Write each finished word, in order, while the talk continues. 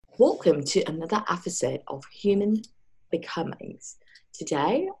Welcome to another episode of Human Becomings.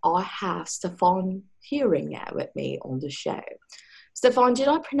 Today, I have Stefan Heuringer with me on the show. Stefan, did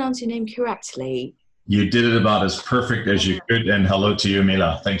I pronounce your name correctly? You did it about as perfect as you could. And hello to you,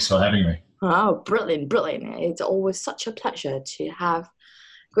 Mila. Thanks for having me. Oh, brilliant, brilliant. It's always such a pleasure to have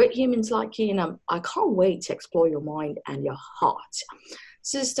great humans like you, and I can't wait to explore your mind and your heart.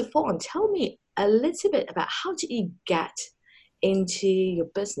 So, Stefan, tell me a little bit about how did you get into your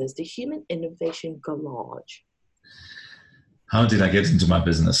business, the Human Innovation Garage? How did I get into my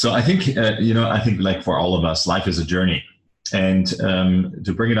business? So I think, I think like for all of us, life is a journey. And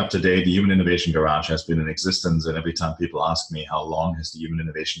to bring it up to date, the Human Innovation Garage has been in existence. And every time people ask me how long has the Human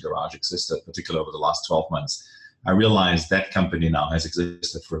Innovation Garage existed, particularly over the last 12 months, I realize that company now has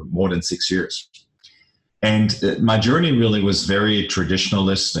existed for more than 6 years. And my journey really was very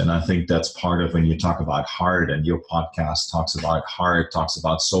traditionalist. And I think that's part of when you talk about heart, and your podcast talks about heart, talks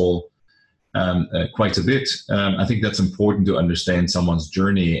about soul quite a bit. I think that's important to understand someone's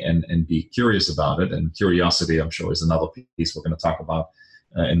journey and be curious about it. And curiosity, I'm sure, is another piece we're going to talk about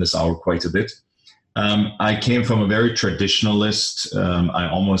in this hour quite a bit. I came from a very traditionalist, I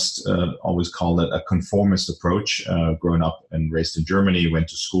almost always called it a conformist approach. Growing up and raised in Germany, went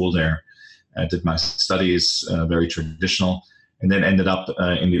to school there, did my studies, very traditional, and then ended up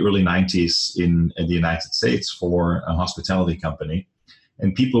in the early 90s in the United States for a hospitality company.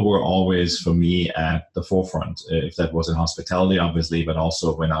 And people were always, for me, at the forefront, if that was in hospitality, obviously, but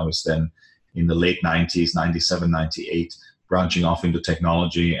also when I was then in the late 90s, 97, 98, branching off into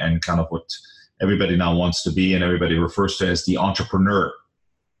technology and kind of what everybody now wants to be and everybody refers to as the entrepreneur.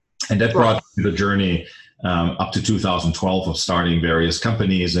 And that brought me the journey up to 2012 of starting various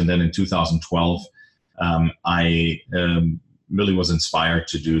companies. And then in 2012, I really was inspired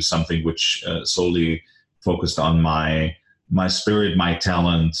to do something which solely focused on my spirit, my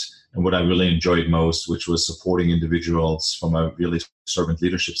talent, and what I really enjoyed most, which was supporting individuals from a really servant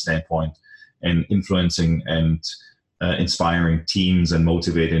leadership standpoint and influencing and inspiring teams and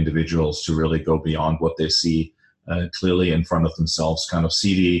motivate individuals to really go beyond what they see clearly in front of themselves, kind of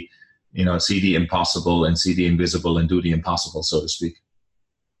see the impossible and see the invisible and do the impossible, so to speak.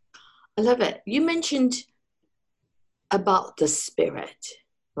 I love it. You mentioned about the spirit,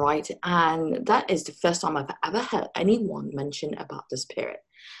 right? And that is the first time I've ever heard anyone mention about the spirit.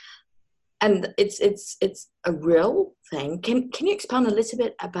 And it's a real thing. Can you expand a little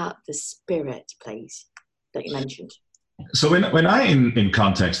bit about the spirit, please, that you mentioned? So when I in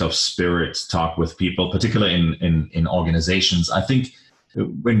context of spirit talk with people, particularly in organizations, I think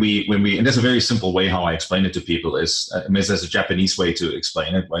when we and there's a very simple way how I explain it to people is there's a Japanese way to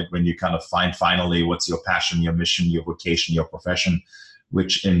explain it, right? When you kind of find finally what's your passion, your mission, your vocation, your profession,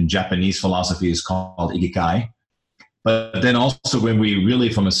 which in Japanese philosophy is called ikigai. But then also when we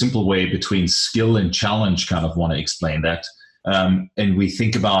really, from a simple way between skill and challenge, kind of want to explain that, and we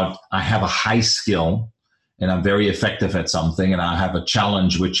think about, I have a high skill and I'm very effective at something, and I have a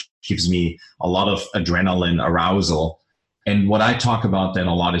challenge which gives me a lot of adrenaline arousal. And what I talk about then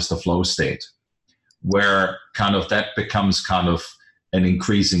a lot is the flow state, where kind of that becomes kind of an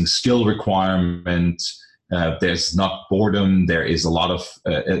increasing skill requirement. There's not boredom. There is a lot of,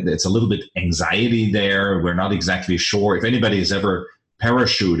 it's a little bit anxiety there. We're not exactly sure if anybody has ever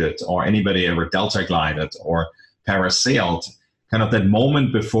parachuted or anybody ever delta glided or parasailed. Kind of that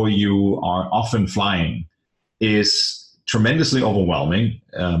moment before you are off and flying is tremendously overwhelming,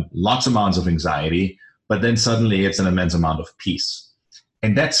 lots of amounts of anxiety, but then suddenly it's an immense amount of peace.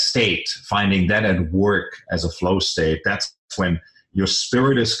 And that state, finding that at work as a flow state, that's when your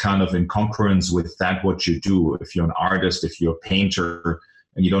spirit is kind of in congruence with that what you do. If you're an artist, if you're a painter,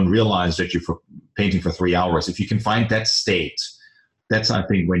 and you don't realize that you're painting for 3 hours, if you can find that state, that's, I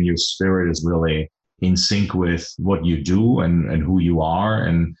think, when your spirit is really in sync with what you do and who you are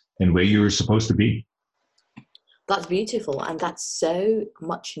and where you're supposed to be. That's beautiful, and that's so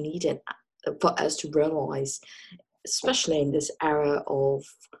much needed for us to realize, especially in this era of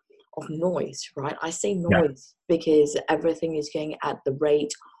noise, right? I say noise because everything is going at the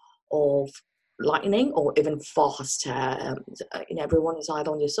rate of lightning or even faster. Everyone is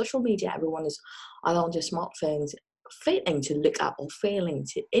either on their social media, everyone is either on their smartphones, failing to look up or failing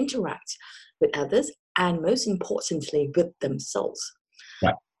to interact with others, and most importantly, with themselves.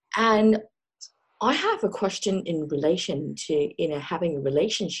 Yeah. And I have a question in relation to, having a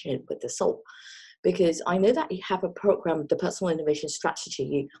relationship with the soul, because I know that you have a program, the Personal Innovation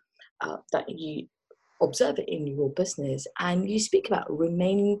Strategy, that you observe it in your business, and you speak about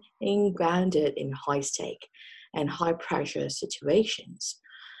remaining grounded in high stake and high pressure situations.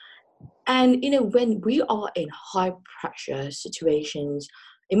 And, when we are in high pressure situations,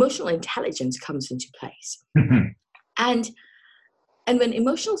 emotional intelligence comes into place. And when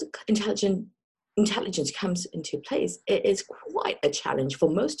emotional intelligence comes into place, it is quite a challenge for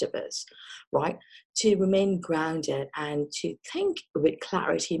most of us, right? To remain grounded and to think with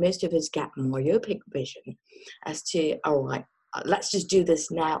clarity. Most of us get myopic vision as to, all right, let's just do this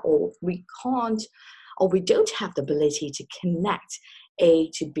now, or we can't, or we don't have the ability to connect A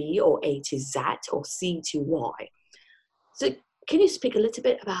to B or A to Z or C to Y. So can you speak a little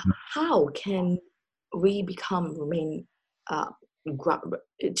bit about how can we remain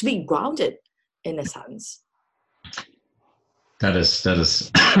to be grounded in a sense? That is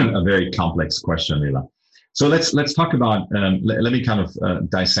a very complex question, Leila. So let's talk about. Let me kind of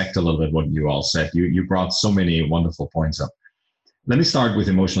dissect a little bit what you all said. You brought so many wonderful points up. Let me start with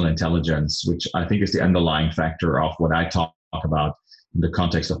emotional intelligence, which I think is the underlying factor of what I talk about in the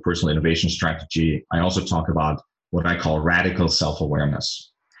context of personal innovation strategy. I also talk about what I call radical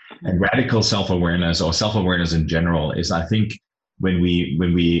self-awareness. And radical self-awareness, or self-awareness in general, is, I think, when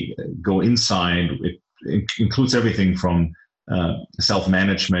we go inside, it includes everything from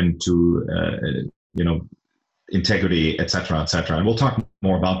self-management to integrity, et cetera, et cetera. And we'll talk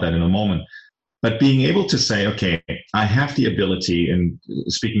more about that in a moment. But being able to say, okay, I have the ability, in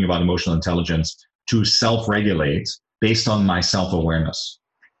speaking about emotional intelligence, to self-regulate based on my self-awareness.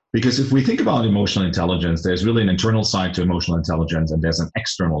 Because if we think about emotional intelligence, there's really an internal side to emotional intelligence, and there's an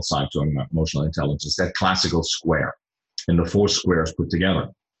external side to emotional intelligence, that classical square, and the 4 squares put together.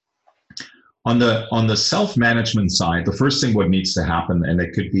 On the self-management side, the first thing what needs to happen, and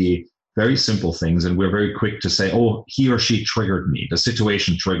it could be very simple things, and we're very quick to say, oh, he or she triggered me, the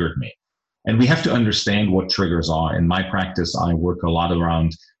situation triggered me. And we have to understand what triggers are. In my practice, I work a lot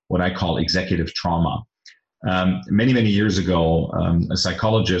around what I call executive trauma. Many years ago, a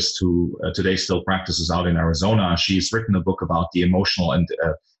psychologist who today still practices out in Arizona, she's written a book about the emotional and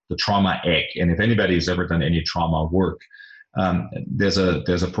the trauma egg. And if anybody has ever done any trauma work, there's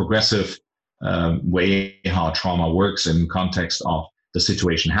a progressive way how trauma works in context of the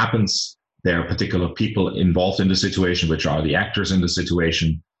situation happens. There are particular people involved in the situation, which are the actors in the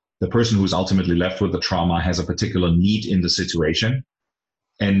situation. The person who's ultimately left with the trauma has a particular need in the situation.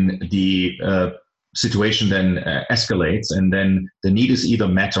 And the situation then escalates, and then the need is either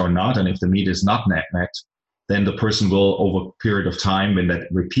met or not. And if the need is not met, then the person will, over a period of time, when that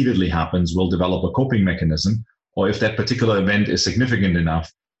repeatedly happens, will develop a coping mechanism. Or if that particular event is significant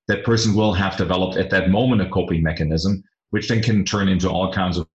enough, that person will have developed at that moment a coping mechanism, which then can turn into all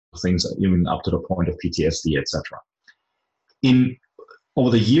kinds of things, even up to the point of PTSD, etc. Over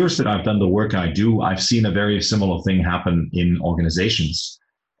the years that I've done the work I do, I've seen a very similar thing happen in organizations,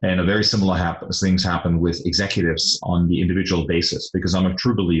 and a very similar things happen with executives on the individual basis, because I'm a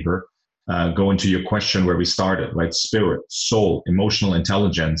true believer, going to your question where we started, right? Spirit, soul, emotional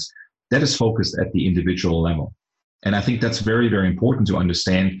intelligence, that is focused at the individual level. And I think that's very, very important to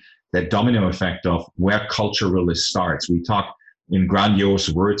understand that domino effect of where culture really starts. We talk in grandiose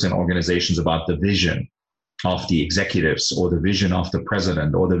words in organizations about the vision of the executives, or the vision of the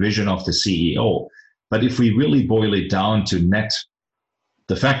president, or the vision of the CEO. But if we really boil it down to net,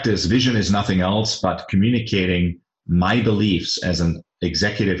 the fact is, vision is nothing else but communicating my beliefs as an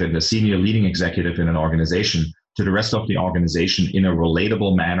executive and a senior leading executive in an organization to the rest of the organization in a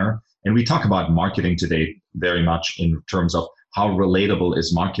relatable manner. And we talk about marketing today very much in terms of how relatable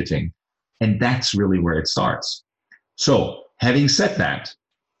is marketing. And that's really where it starts. So having said that,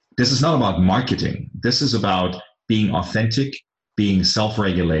 this is not about marketing. This is about being authentic, being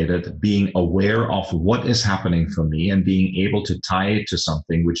self-regulated, being aware of what is happening for me, and being able to tie it to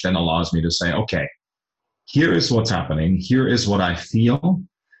something, which then allows me to say, okay, here is what's happening. Here is what I feel.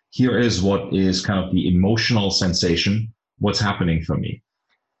 Here is what is kind of the emotional sensation, what's happening for me.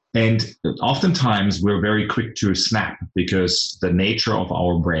 And oftentimes we're very quick to snap, because the nature of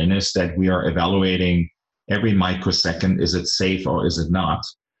our brain is that we are evaluating every microsecond, is it safe or is it not?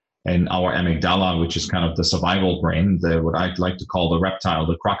 And our amygdala, which is kind of the survival brain, what I'd like to call the reptile,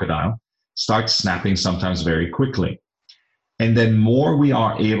 the crocodile, starts snapping sometimes very quickly. And then more we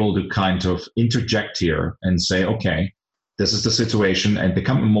are able to kind of interject here and say, okay, this is the situation, and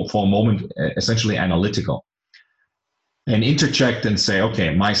become for a moment essentially analytical. And interject and say,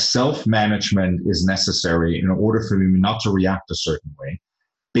 okay, my self-management is necessary in order for me not to react a certain way.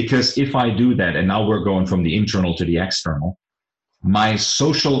 Because if I do that, and now we're going from the internal to the external, my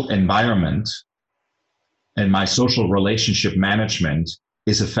social environment and my social relationship management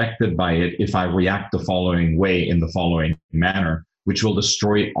is affected by it if I react the following way in the following manner, which will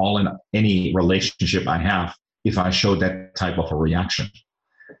destroy all and any relationship I have if I show that type of a reaction.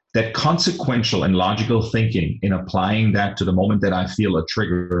 that consequential and logical thinking in applying that to the moment that I feel a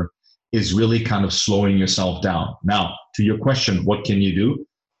trigger is really kind of slowing yourself down. Now, to your question, what can you do?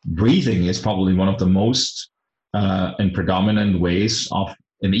 Breathing is probably one of the most and predominant ways of,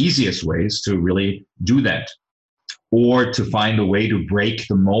 and easiest ways to really do that, or to find a way to break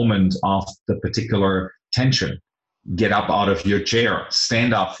the moment of the particular tension. Get up out of your chair,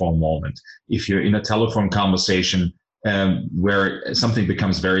 stand up for a moment. If you're in a telephone conversation where something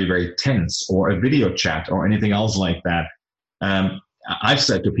becomes very, very tense, or a video chat or anything else like that, I've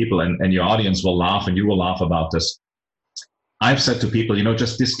said to people, and your audience will laugh and you will laugh about this, I've said to people,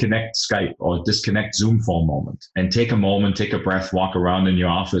 just disconnect Skype or disconnect Zoom for a moment and take a moment, take a breath, walk around in your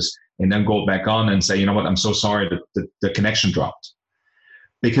office, and then go back on and say, you know what, I'm so sorry that the connection dropped.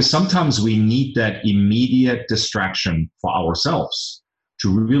 Because sometimes we need that immediate distraction for ourselves to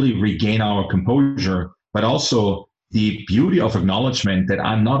really regain our composure, but also the beauty of acknowledgement that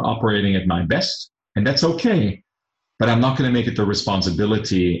I'm not operating at my best, and that's okay, but I'm not going to make it the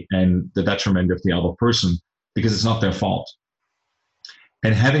responsibility and the detriment of the other person, because it's not their fault.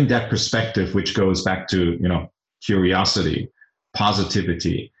 And having that perspective, which goes back to, curiosity,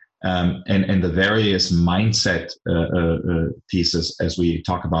 positivity, and the various mindset pieces, as we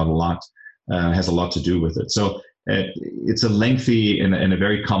talk about a lot, has a lot to do with it. So it's a lengthy and a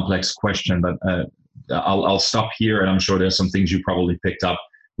very complex question, but I'll stop here, and I'm sure there's some things you probably picked up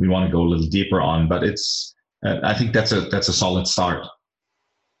we want to go a little deeper on, but it's I think that's a solid start.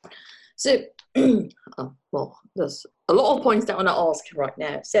 So, well, there's a lot of points that I want to ask right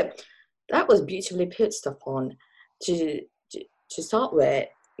now. So that was beautifully put, Stefan. To start with,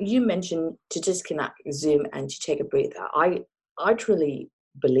 you mentioned to disconnect Zoom and to take a breather. I truly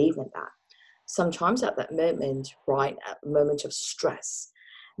believe in that. Sometimes at that moment, right, at the moment of stress,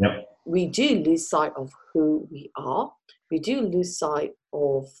 yep, we do lose sight of who we are. We do lose sight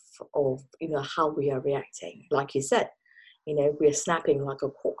of how we are reacting. Like you said, we're snapping like a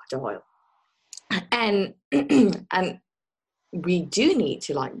crocodile, and and we do need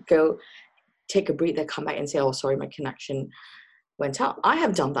to go take a breather, come back and say, oh, sorry, my connection went up. I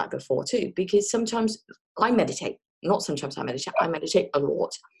have done that before too, because sometimes I meditate. Not sometimes I meditate a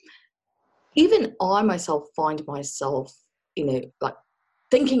lot. Even I myself find myself,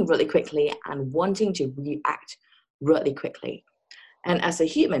 thinking really quickly and wanting to react really quickly. And as a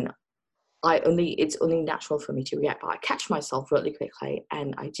human, it's only natural for me to react, but I catch myself really quickly.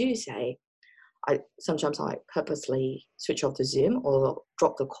 And I do say, sometimes I purposely switch off the Zoom or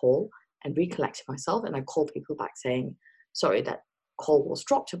drop the call and recollect myself. And I call people back saying, sorry, that call was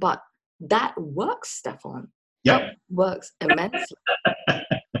dropped. But that works, Stefan. Yep. That works immensely.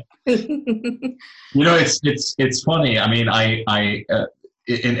 It's funny. I mean,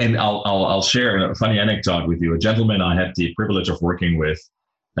 and I'll share a funny anecdote with you. A gentleman I had the privilege of working with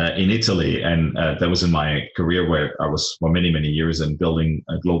in Italy, and that was in my career where I was for many, many years in building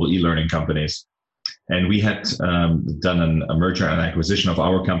global e-learning companies. And we had done a merger and acquisition of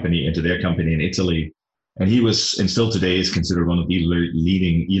our company into their company in Italy. And he was, and still today is considered one of the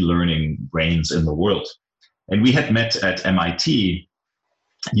leading e-learning brains in the world. And we had met at MIT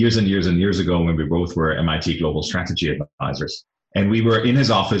years and years and years ago when we both were MIT Global Strategy Advisors. And we were in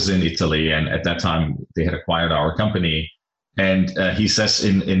his office in Italy, and at that time they had acquired our company. And he says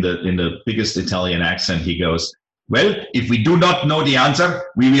in the biggest Italian accent, he goes, well, if we do not know the answer,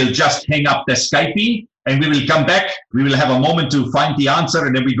 we will just hang up the Skype and we will come back. We will have a moment to find the answer,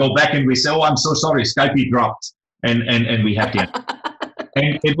 and then we go back and we say, oh, I'm so sorry, Skype dropped. And we have the answer.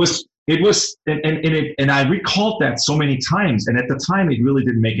 And and I recalled that so many times. And at the time, it really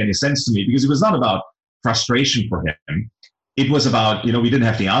didn't make any sense to me, because it was not about frustration for him. It was about, we didn't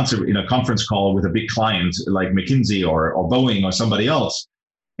have the answer in a conference call with a big client like McKinsey or Boeing or somebody else.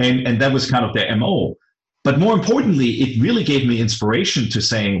 And that was kind of their MO. But more importantly, it really gave me inspiration to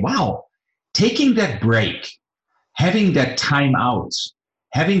saying, wow, taking that break, having that time out,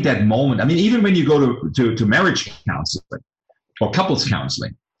 having that moment. I mean, even when you go to marriage counseling or couples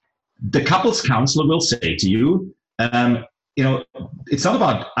counseling, the couples counselor will say to you, it's not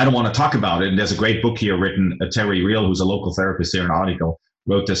about, I don't want to talk about it. And there's a great book here written, Terry Real, who's a local therapist here in Article,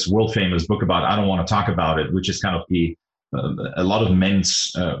 wrote this world famous book about, I don't want to talk about it, which is kind of a lot of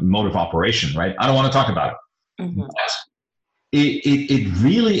men's mode of operation, right? I don't want to talk about it. Mm-hmm. It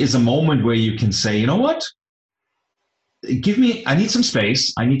really is a moment where you can say, you know what? I need some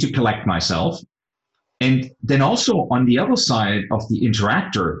space. I need to collect myself. And then also on the other side of the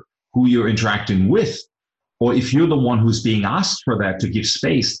interactor who you're interacting with, or if you're the one who's being asked for that, to give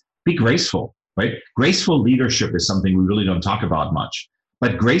space, be graceful, right? Graceful leadership is something we really don't talk about much.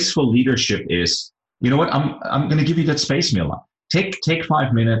 But graceful leadership is, you know what, I'm going to give you that space, Mila. take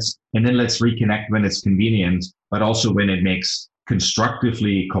 5 minutes and then let's reconnect when it's convenient, but also when it makes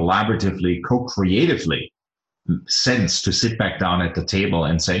constructively, collaboratively, co-creatively sense to sit back down at the table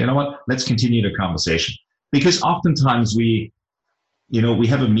and say, you know what, let's continue the conversation. Because oftentimes we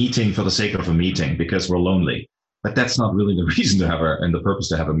have a meeting for the sake of a meeting because we're lonely, but that's not really the reason to have and the purpose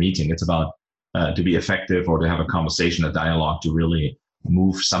to have a meeting. It's about to be effective or to have a conversation, a dialogue, to really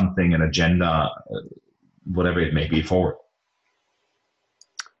move something, an agenda, whatever it may be, forward.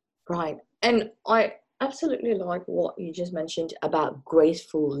 Right. And I absolutely like what you just mentioned about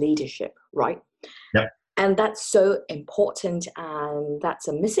graceful leadership, right? Yep. And that's so important, and that's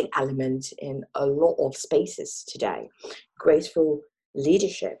a missing element in a lot of spaces today. Graceful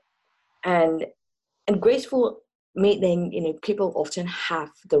leadership. And graceful meaning, people often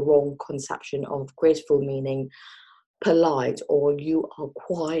have the wrong conception of graceful meaning polite, or you are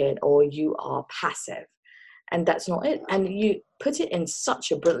quiet, or you are passive. And that's not it. And you put it in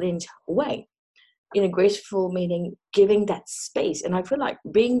such a brilliant way. Graceful meaning giving that space. And I feel like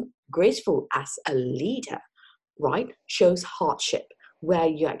being graceful as a leader, right, shows hardship, where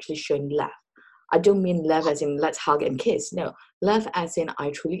you're actually showing love. I don't mean love as in let's hug and kiss. No, love as in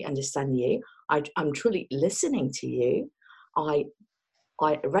I truly understand you. I'm truly listening to you. I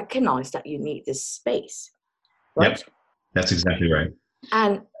recognize that you need this space, right? Yep, that's exactly right.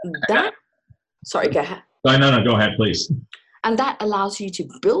 And that, sorry, go ahead. No, go ahead, please. And that allows you to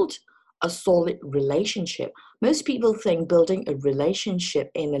build a solid relationship. Most people think building a relationship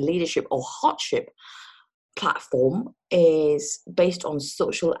in a leadership or hardship platform is based on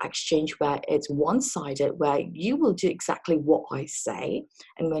social exchange, where it's one-sided, where you will do exactly what I say,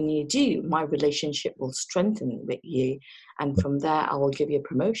 and when you do, my relationship will strengthen with you, and from there I will give you a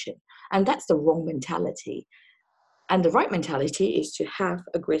promotion. And that's the wrong mentality. And the right mentality is to have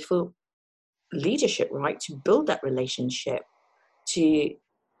a graceful leadership, right, to build that relationship, to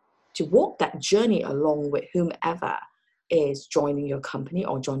walk that journey along with whomever is joining your company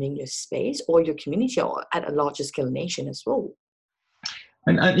or joining your space or your community, or at a larger scale nation as well.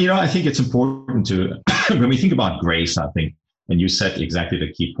 And I think it's important to, when we think about grace, I think, and you said exactly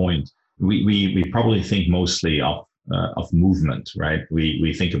the key point, we probably think mostly of movement, right?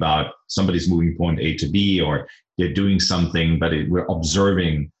 We think about somebody's moving point A to B, or they're doing something, but we're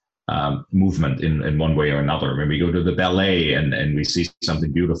observing movement in one way or another. When we go to the ballet and we see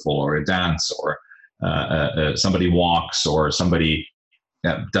something beautiful, or a dance, or somebody walks, or somebody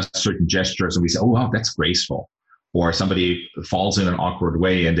does certain gestures, and we say, oh, wow, that's graceful. Or somebody falls in an awkward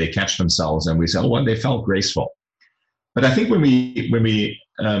way and they catch themselves, and we say, oh, well, they felt graceful. But I think when we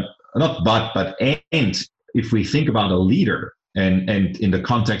if we think about a leader and in the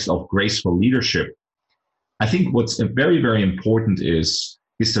context of graceful leadership, I think what's very, very important is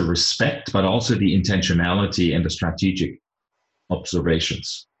the respect, but also the intentionality and the strategic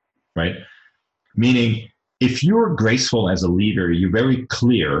observations, right? Meaning, if you're graceful as a leader, you're very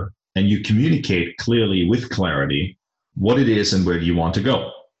clear and you communicate clearly with clarity what it is and where you want to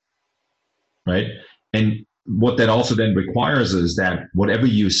go, right? And what that also then requires is that whatever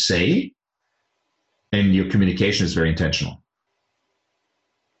you say and your communication is very intentional.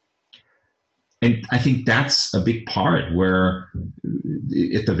 And I think that's a big part where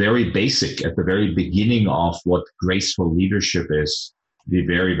at the very beginning of what graceful leadership is, we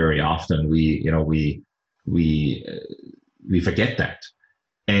very, very often we forget that.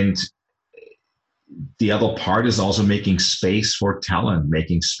 And the other part is also making space for talent,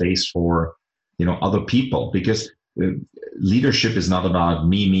 making space for other people, because leadership is not about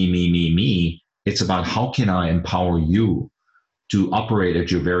me. It's about how can I empower you to operate at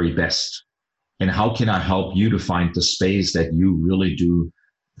your very best, and how can I help you to find the space that you really do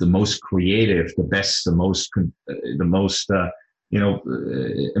the most creative, the best, the most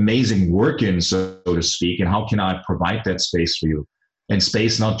amazing work in, so to speak, and how can I provide that space for you? And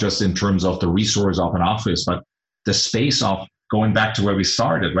space not just in terms of the resource of an office, but the space of going back to where we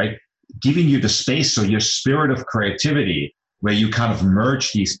started, right? Giving you the space so your spirit of creativity, where you kind of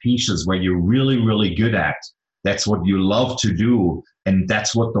merge these pieces, where you're really, really good at, that's what you love to do, and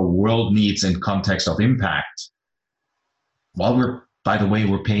that's what the world needs in context of impact. While by the way,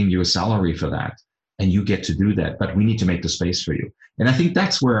 we're paying you a salary for that, and you get to do that, but we need to make the space for you. And I think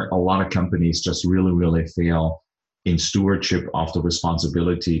that's where a lot of companies just really, really fail in stewardship of the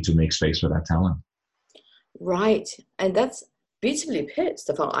responsibility to make space for that talent. Right. And that's beautifully put,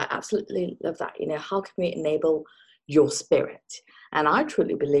 Stefan. I absolutely love that. How can we enable your spirit? And I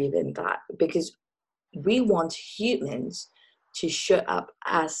truly believe in that, because we want humans to show up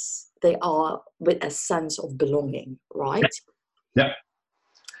as they are with a sense of belonging, right? Yeah.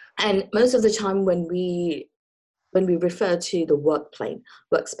 And most of the time when we when we refer to the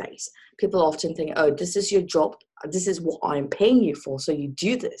workspace, people often think, oh, this is your job, this is what I'm paying you for, so you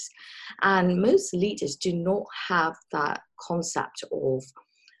do this. And most leaders do not have that concept of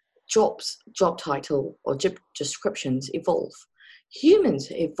job title or job descriptions evolve.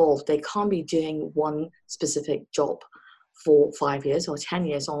 Humans evolve. They can't be doing one specific job for 5 years or 10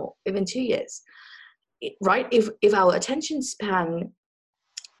 years or even 2 years, right? If our attention span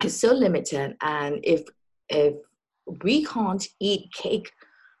is so limited, and if we can't eat cake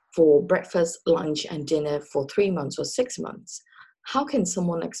for breakfast, lunch, and dinner for 3 months or 6 months, how can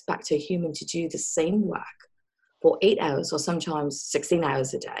someone expect a human to do the same work for 8 hours or sometimes 16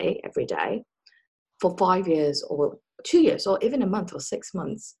 hours a day, every day, for 5 years or 2 years or even a month or 6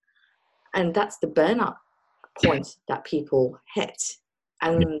 months? And that's the burnout point that people hit.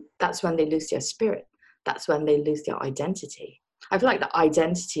 And that's when they lose their spirit. That's when they lose their identity. I feel like the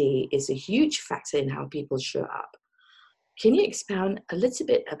identity is a huge factor in how people show up. Can you expound a little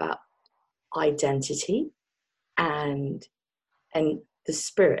bit about identity and the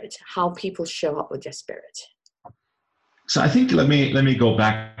spirit, how people show up with their spirit? So I think let me go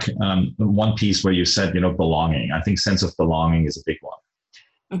back one piece where you said, belonging. I think sense of belonging is a big one.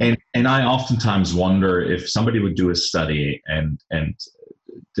 Mm-hmm. And I oftentimes wonder if somebody would do a study and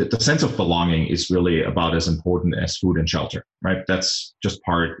the sense of belonging is really about as important as food and shelter, right? That's just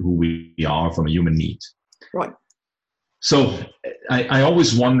part of who we are from a human need. Right. So I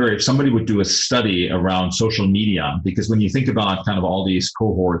always wonder if somebody would do a study around social media, because when you think about kind of all these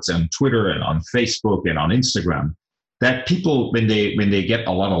cohorts on Twitter and on Facebook and on Instagram, that people, when they get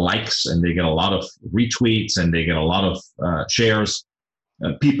a lot of likes and they get a lot of retweets and they get a lot of shares,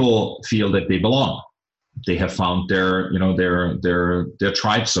 people feel that they belong. They have found their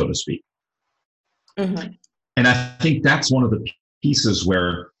tribe, so to speak. Mm-hmm. And I think that's one of the pieces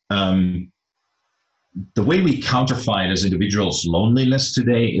where the way we counterfight as individuals loneliness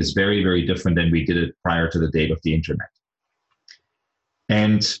today is very, very different than we did it prior to the date of the internet.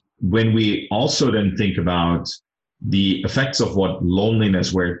 And when we also then think about the effects of what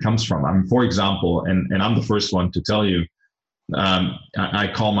loneliness, where it comes from. I mean, for example, and I'm the first one to tell you,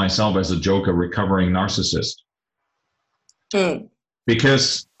 I call myself as a joke a recovering narcissist.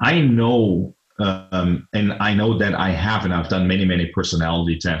 Because I know, and I know that I have, and I've done many, many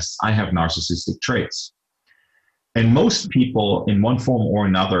personality tests, I have narcissistic traits. And most people in one form or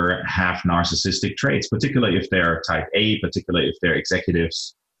another have narcissistic traits, particularly if they're type A, particularly if they're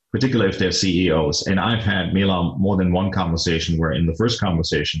executives, particularly if they're CEOs. And I've had, Mila, more than one conversation where in the first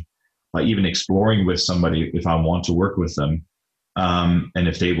conversation, by even exploring with somebody if I want to work with them, and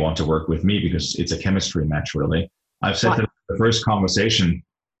if they want to work with me, because it's a chemistry match, really. I've said that the first conversation,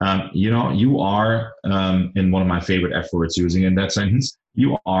 you are, in one of my favorite F words using in that sentence,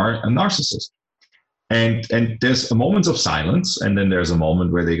 you are a narcissist. And there's a moment of silence, and then there's a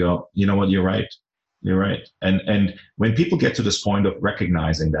moment where they go, you know what, you're right. You're right. And when people get to this point of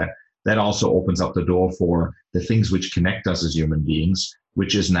recognizing that, that also opens up the door for the things which connect us as human beings,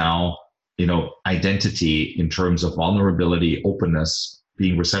 which is now, identity in terms of vulnerability, openness,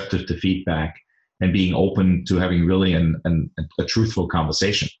 being receptive to feedback, and being open to having really a truthful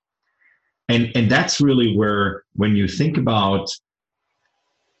conversation. And that's really where, when you think about,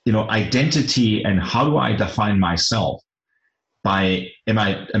 identity and how do I define myself, am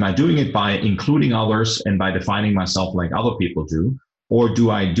I doing it by including others and by defining myself like other people do, or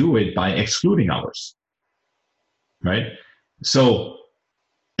do I do it by excluding others? Right? So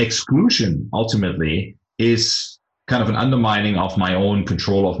exclusion ultimately is kind of an undermining of my own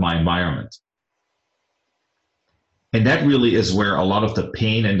control of my environment. And that really is where a lot of the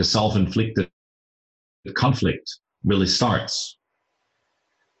pain and the self-inflicted conflict really starts.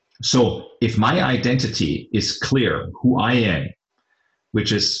 So if my identity is clear, who I am,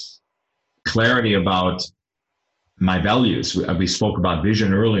 which is clarity about my values. We spoke about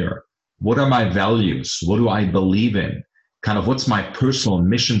vision earlier. What are my values? What do I believe in? Kind of what's my personal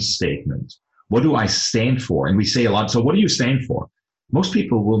mission statement? What do I stand for? And we say a lot, so what do you stand for? Most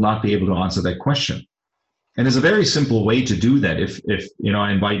people will not be able to answer that question. And there's a very simple way to do that. If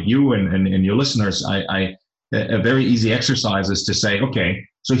I invite you and your listeners, a very easy exercise is to say, okay,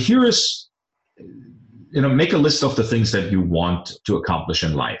 so here is, make a list of the things that you want to accomplish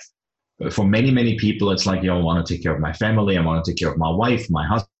in life. For many, many people, it's like, I want to take care of my family. I want to take care of my wife, my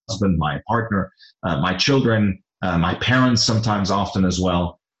husband, my partner, my children, my parents sometimes, often as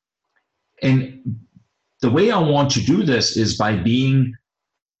well. And the way I want to do this is by being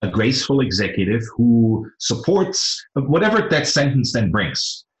a graceful executive who supports whatever that sentence then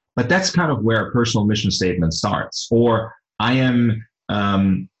brings. But that's kind of where a personal mission statement starts. Or I am,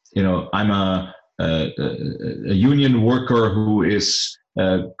 I'm a a union worker who is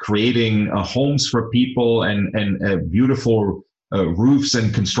creating homes for people and beautiful roofs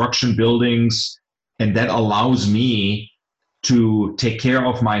and construction buildings. And that allows me to take care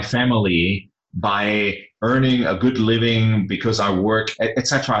of my family by earning a good living because I work, et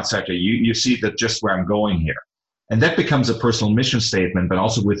cetera, et cetera. You see that just where I'm going here. And that becomes a personal mission statement, but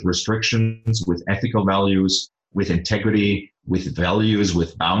also with restrictions, with ethical values, with integrity, with values,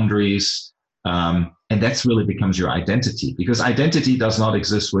 with boundaries. And that's really becomes your identity, because identity does not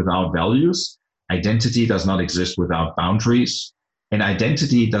exist without values. Identity does not exist without boundaries. And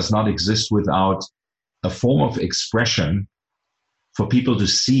identity does not exist without a form of expression for people to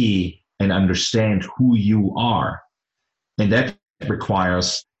see and understand who you are. And that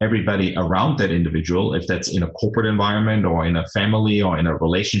requires everybody around that individual, if that's in a corporate environment or in a family or in a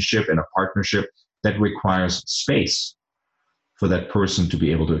relationship, in a partnership, that requires space for that person to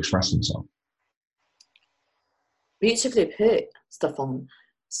be able to express themselves. Beautifully put, Stefan.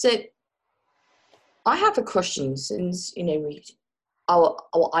 So I have a question, since, our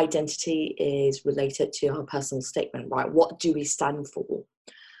identity is related to our personal statement, right? What do we stand for?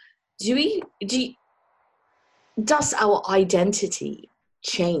 Does our identity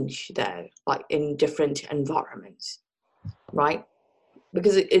change though, like in different environments, right?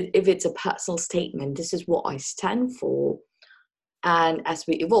 Because if it's a personal statement, this is what I stand for. And as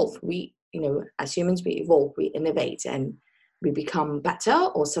we evolve, as humans, we evolve, we innovate, and we become better,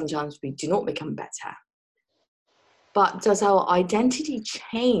 or sometimes we do not become better. But does our identity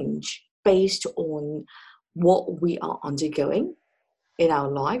change based on what we are undergoing in our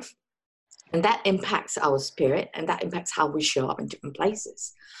life? And that impacts our spirit, and that impacts how we show up in different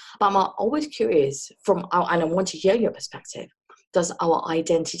places. But I'm always curious and I want to hear your perspective. Does our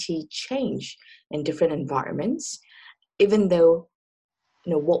identity change in different environments, even though,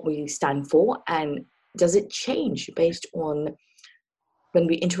 what we stand for? And does it change based on when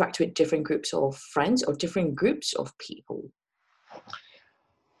we interact with different groups of friends or different groups of people?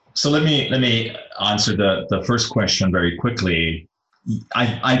 So let me answer the first question very quickly.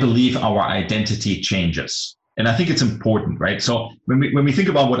 I believe our identity changes. And I think it's important, right? So when we think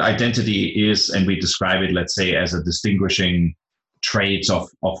about what identity is, and we describe it, let's say, as a distinguishing traits of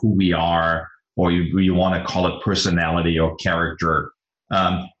who we are, or you want to call it personality or character,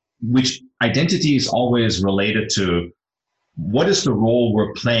 which identity is always related to what is the role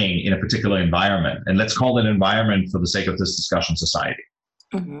we're playing in a particular environment. And let's call it environment, for the sake of this discussion, society.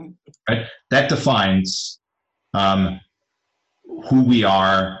 Mm-hmm. Right? That defines who we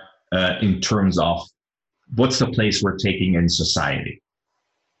are in terms of what's the place we're taking in society.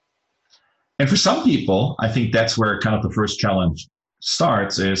 And for some people, I think that's where kind of the first challenge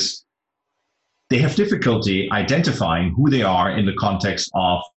starts, is they have difficulty identifying who they are in the context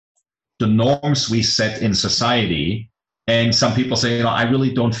of the norms we set in society. And some people say, I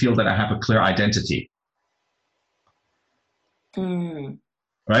really don't feel that I have a clear identity.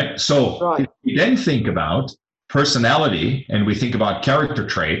 Right? So if we then think about personality and we think about character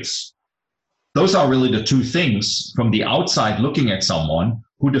traits, those are really the two things from the outside looking at someone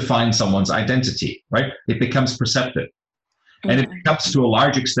who define someone's identity, right? It becomes perceptive. And it becomes, to a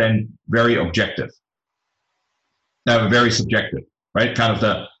large extent, very objective. Now, very subjective, right? Kind of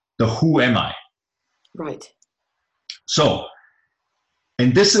the who am I? Right. So,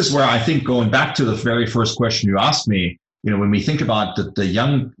 and this is where I think, going back to the very first question you asked me, when we think about the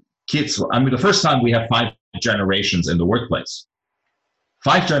young kids, the first time we have 5 generations in the workplace.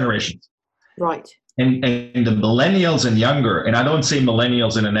 5 generations. Right. And the millennials and younger, and I don't say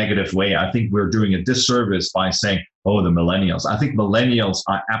millennials in a negative way. I think we're doing a disservice by saying, the millennials. I think millennials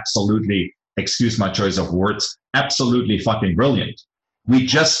are absolutely, excuse my choice of words, absolutely fucking brilliant. We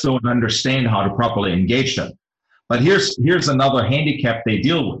just don't understand how to properly engage them. But here's another handicap they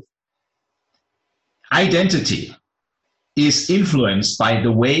deal with. Identity is influenced by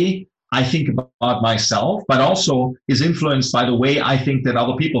the way I think about myself, but also is influenced by the way I think that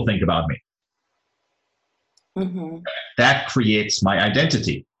other people think about me. Mm-hmm. That creates my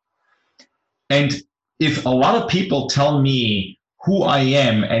identity. And if a lot of people tell me who I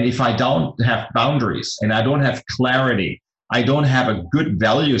am, and if I don't have boundaries and I don't have clarity, I don't have a good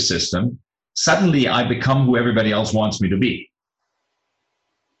value system, suddenly I become who everybody else wants me to be.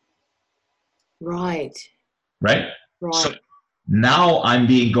 Right. Right? So now I'm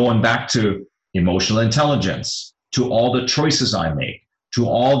going back to emotional intelligence, to all the choices I make, to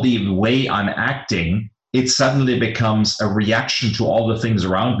all the way I'm acting. It suddenly becomes a reaction to all the things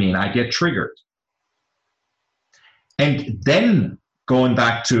around me, and I get triggered. And then, going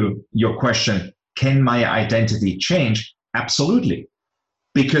back to your question, can my identity change? Absolutely.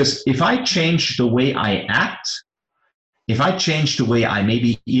 Because if I change the way I act, if I change the way I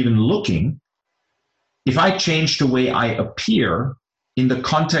maybe even looking, if I change the way I appear in the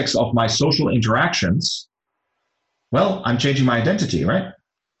context of my social interactions, well, I'm changing my identity, right?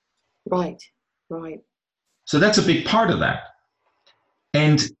 Right, right. So that's a big part of that.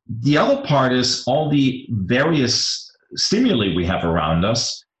 And the other part is all the various stimuli we have around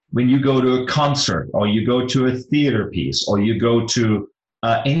us. When you go to a concert, or you go to a theater piece, or you go to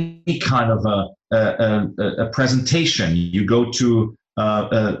any kind of a presentation, you go to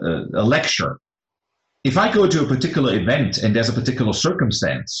a lecture. If I go to a particular event and there's a particular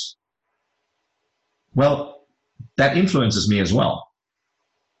circumstance, well, that influences me as well.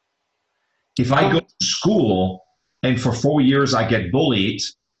 If I go to school and for 4 years I get bullied,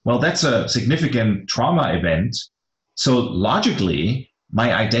 well, that's a significant trauma event. So logically,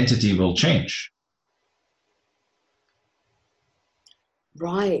 my identity will change.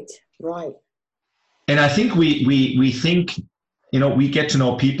 Right, right. And I think we think, we get to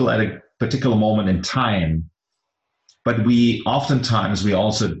know people at a particular moment in time, but we oftentimes we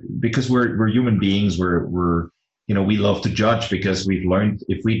also, because we're human beings, we're we love to judge, because we've learned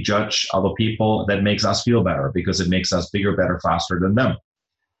if we judge other people, that makes us feel better because it makes us bigger, better, faster than them.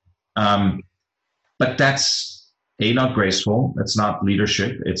 But that's not graceful. It's not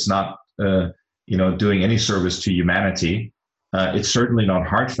leadership. It's not doing any service to humanity. It's certainly not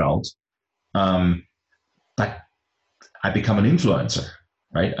heartfelt. But I become an influencer,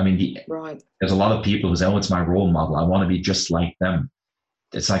 right? I mean, there's a lot of people who say, "Oh, it's my role model. I want to be just like them."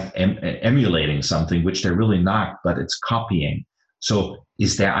 It's like emulating something, which they're really not, but it's copying. So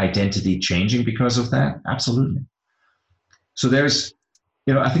is their identity changing because of that? Absolutely. So there's,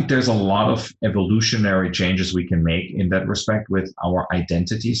 I think there's a lot of evolutionary changes we can make in that respect with our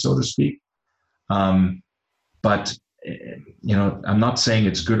identity, so to speak. But, I'm not saying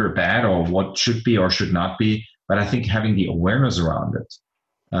it's good or bad or what should be or should not be, but I think having the awareness around it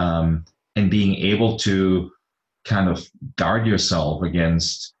and being able to kind of guard yourself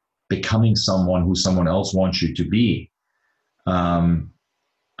against becoming someone who someone else wants you to be,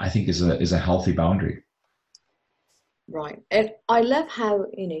 I think is a healthy boundary. Right. And I love how,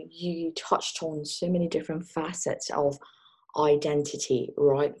 you touched on so many different facets of identity,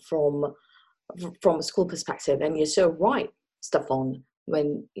 right? From a school perspective. And you're so right, Stefan,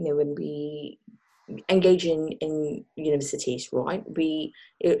 when we engage in universities, right?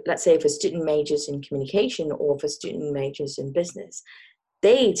 Let's say if a student majors in communication or if a student majors in business,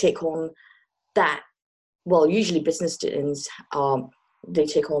 they take on that. Well, usually business students, they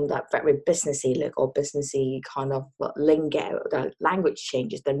take on that very businessy look or businessy kind of lingo. The language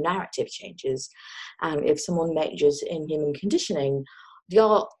changes, the narrative changes. And if someone majors in human conditioning,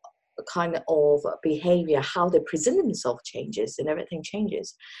 their kind of behavior, how they present themselves changes, and everything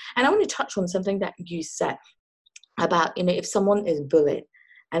changes. And I want to touch on something that you said about, if someone is bullied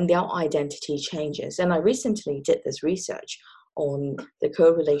and their identity changes. And I recently did this research on the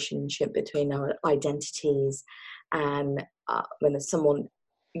co-relationship between our identities and when someone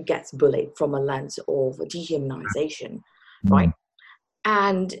gets bullied from a lens of dehumanization, right?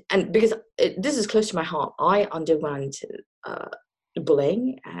 And because this is close to my heart, I underwent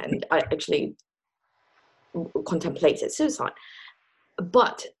bullying, and I actually contemplated suicide.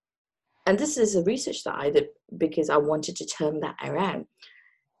 And this is a research that I did because I wanted to turn that around.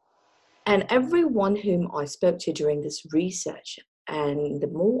 And everyone whom I spoke to during this research, and the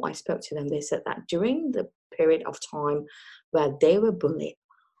more I spoke to them, they said that during the period of time where they were bullied,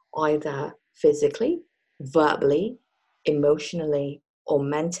 either physically, verbally, emotionally, or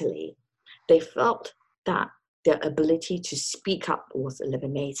mentally, they felt that their ability to speak up was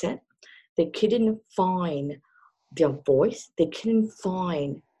eliminated. They couldn't find their voice. They couldn't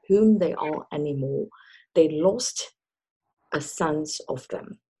find whom they are anymore. They lost a sense of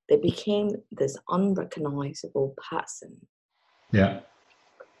them. They became this unrecognizable person. Yeah.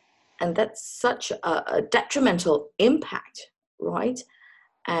 And that's such a detrimental impact, right?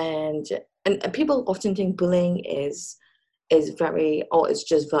 And people often think bullying is very, it's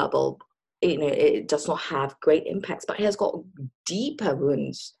just verbal. It does not have great impacts, but it has got deeper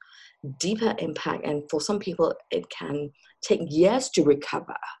wounds, deeper impact. And for some people, it can take years to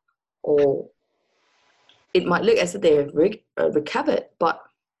recover, or it might look as if they have recovered, but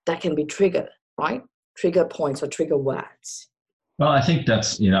that can be triggered, right? Trigger points or trigger words. Well, I think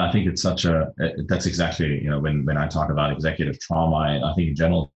that's, I think it's that's exactly, when I talk about executive trauma, and I think in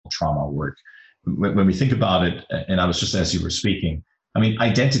general trauma work, when we think about it, and I was just, as you were speaking, I mean,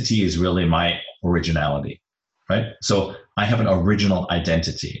 identity is really my originality, right? So I have an original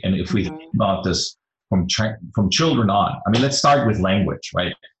identity. And if we think about this from children on. I mean, let's start with language,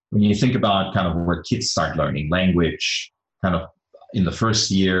 right? When you think about kind of where kids start learning language, kind of in the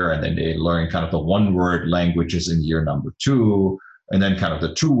first year, and then they learn kind of the one-word languages in year number 2, and then kind of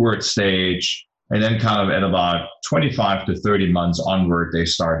the 2-word stage, and then kind of at about 25 to 30 months onward, they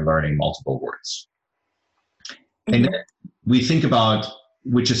start learning multiple words. Mm-hmm. And then we think about,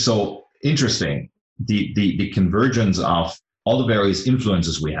 which is so interesting, the convergence of all the various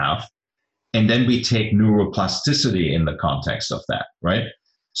influences we have, and then we take neuroplasticity in the context of that, right?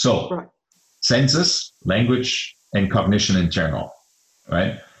 So senses, language, and cognition in general,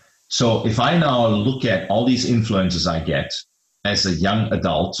 right? So if I now look at all these influences I get as a young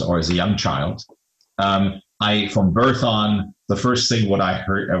adult or as a young child, I, from birth on, the first thing what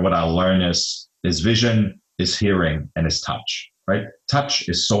I learn is vision, is hearing, and is touch, right? Touch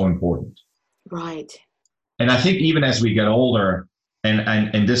is so important. Right. And I think even as we get older,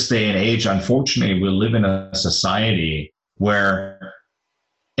 and in this day and age, unfortunately, we live in a society where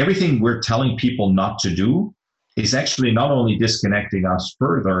everything we're telling people not to do is actually not only disconnecting us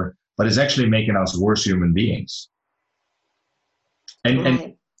further, but is actually making us worse human beings.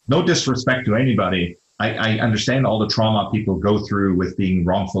 And no disrespect to anybody, I understand all the trauma people go through with being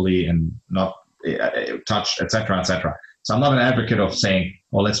wrongfully and not touched, et cetera, et cetera. So I'm not an advocate of saying,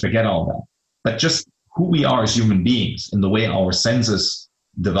 well, let's forget all that. But just who we are as human beings and the way our senses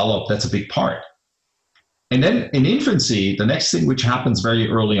develop, that's a big part. And then in infancy, the next thing which happens very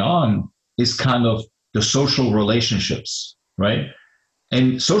early on is kind of the social relationships, right?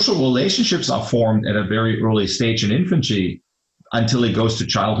 And social relationships are formed at a very early stage in infancy until it goes to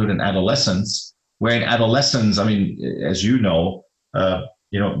childhood and adolescence, where in adolescence, I mean, as you know,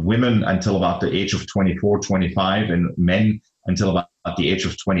 women until about the age of 24, 25, and men until about the age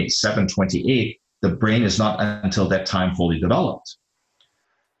of 27, 28, the brain is not until that time fully developed.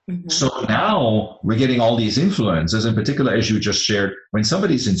 Mm-hmm. So now we're getting all these influences, in particular, as you just shared, when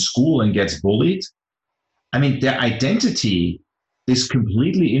somebody's in school and gets bullied, I mean, their identity is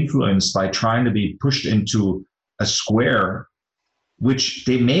completely influenced by trying to be pushed into a square which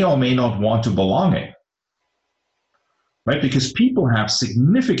they may or may not want to belong in, right? Because people have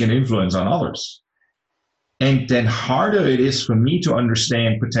significant influence on others. And then harder it is for me to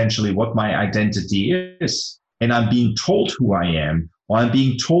understand potentially what my identity is. And I'm being told who I am, or I'm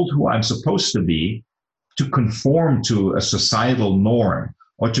being told who I'm supposed to be, to conform to a societal norm,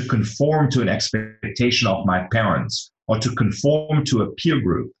 or to conform to an expectation of my parents, or to conform to a peer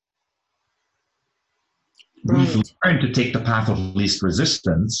group. Right. We've learned to take the path of least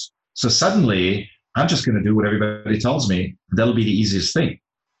resistance. So suddenly, I'm just going to do what everybody tells me. That'll be the easiest thing.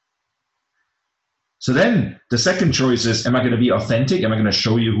 So then the second choice is, am I going to be authentic? Am I going to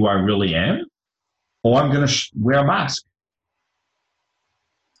show you who I really am? Or I'm going to wear a mask?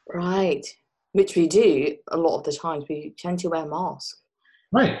 Right. Which we do a lot of the times. We tend to wear masks.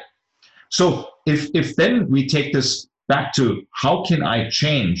 Right. So if then we take this back to how can I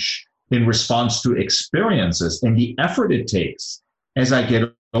change in response to experiences and the effort it takes as I get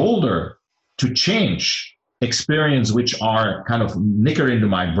older to change experience which are kind of nicker into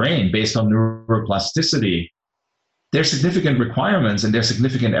my brain based on neuroplasticity, there's significant requirements and there's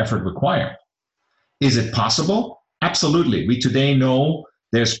significant effort required. Is it possible? Absolutely. We today know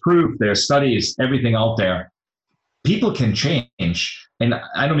there's proof, there's studies, everything out there. People can change. And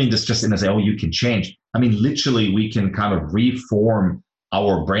I don't mean this just in a say, oh, you can change. I mean, literally, we can kind of reform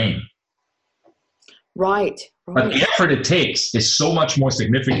our brain. Right. But the effort it takes is so much more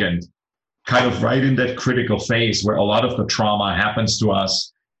significant, kind of right in that critical phase where a lot of the trauma happens to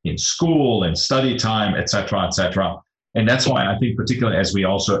us in school and study time, et cetera, et cetera. And that's why I think particularly as we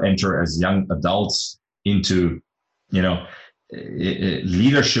also enter as young adults into,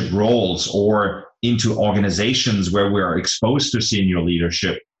 leadership roles or into organizations where we are exposed to senior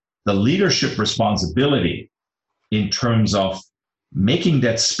leadership, the leadership responsibility in terms of making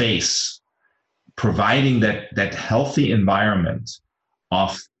that space, providing that healthy environment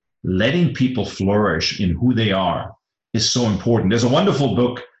of letting people flourish in who they are is so important. There's a wonderful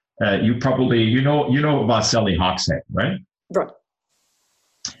book, you probably, you know about Sally Hogshead, right? Right.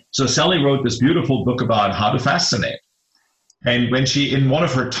 So Sally wrote this beautiful book about how to fascinate. And when she, in one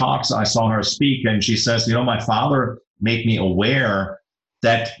of her talks, I saw her speak and she says, my father made me aware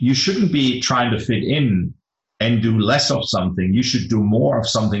that you shouldn't be trying to fit in and do less of something. You should do more of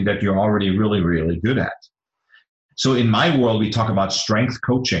something that you're already really, really good at. So in my world, we talk about strength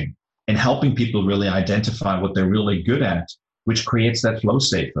coaching and helping people really identify what they're really good at, which creates that flow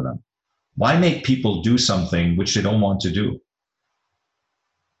state for them. Why make people do something which they don't want to do?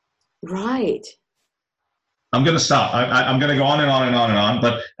 Right. I'm going to stop. I'm going to go on and on and on and on.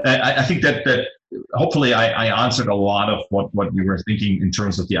 But I think that hopefully I answered a lot of what you were thinking in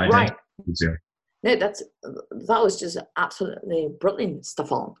terms of the identity. Right. No, that was just absolutely brilliant,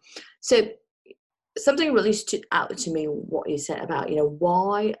 Stefan. So something really stood out to me what you said about,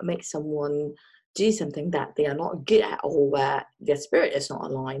 why make someone do something that they are not good at or where their spirit is not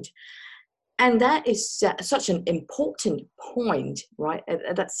aligned. And that is such an important point, right?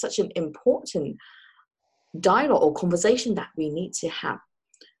 That's such an important dialogue or conversation that we need to have.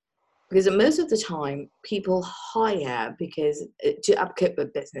 Because most of the time, people hire because to upkeep a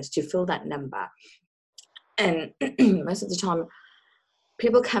business, to fill that number. And most of the time,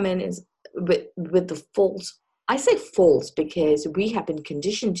 people come in with the false. I say false because we have been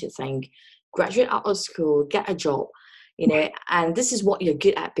conditioned to think, graduate out of school, get a job, and this is what you're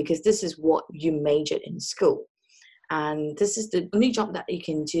good at because this is what you majored in school. And this is the only job that you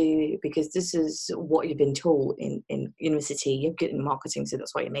can do because this is what you've been told in university. You're good in marketing, so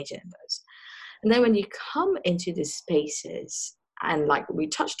that's why you major in those. And then when you come into these spaces, and like we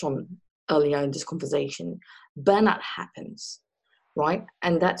touched on earlier in this conversation, burnout happens, right?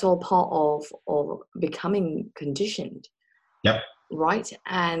 And that's all part of becoming conditioned. Yep. Right?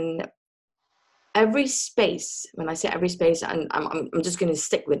 And every space, when I say every space, and I'm just going to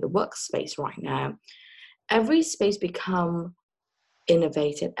stick with the workspace right now, every space become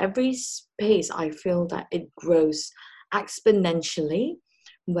innovative. Every space, I feel that it grows exponentially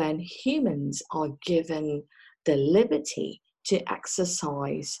when humans are given the liberty to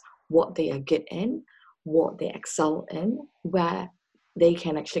exercise what they are good in, what they excel in, where they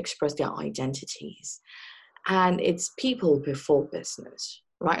can actually express their identities. And it's people before business,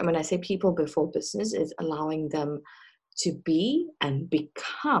 right? And when I say people before business, it's allowing them to be and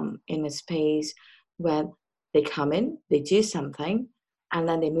become in a space where they come in, they do something, and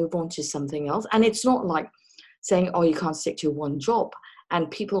then they move on to something else. And it's not like saying, oh, you can't stick to one job. And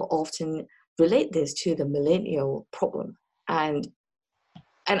people often relate this to the millennial problem. And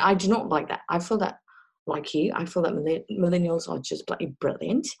I do not like that. I feel that, like you, I feel that millennials are just bloody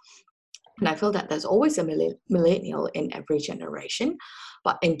brilliant. And I feel that there's always a millennial in every generation.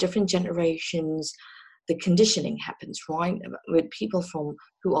 But in different generations, the conditioning happens, right? With people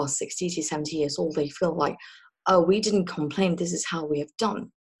who are 60 to 70 years old, they feel like, oh, we didn't complain, this is how we have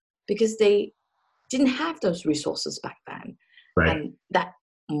done. Because they didn't have those resources back then. Right. And that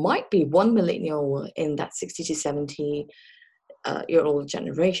might be one millennial in that 60 to 70 year old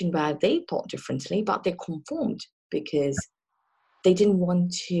generation where they thought differently, but they conformed because they didn't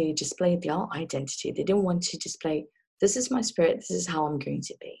want to display their identity. They didn't want to display, this is my spirit, this is how I'm going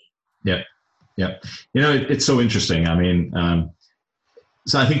to be. Yeah. Yeah. It's so interesting. I mean,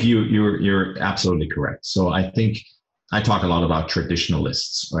 so I think you're absolutely correct. So I think I talk a lot about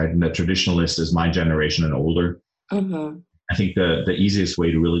traditionalists, right? And the traditionalist is my generation and older. Mm-hmm. I think the easiest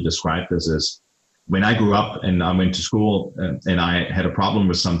way to really describe this is when I grew up and I went to school and I had a problem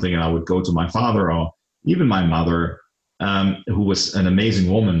with something, and I would go to my father or even my mother, who was an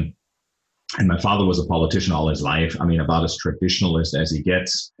amazing woman. And my father was a politician all his life. I mean, about as traditionalist as he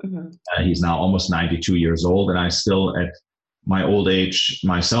gets. Mm-hmm. He's now almost 92 years old. And I still, at my old age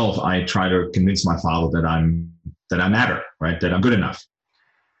myself, I try to convince my father that I matter, right? That I'm good enough.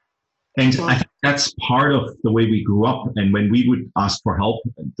 And I think that's part of the way we grew up. And when we would ask for help,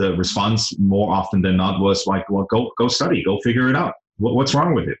 the response more often than not was like, well, go study, go figure it out. What's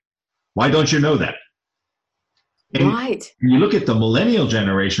wrong with it? Why don't you know that? And right. When you look at the millennial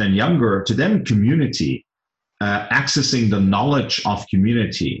generation and younger, to them, community, accessing the knowledge of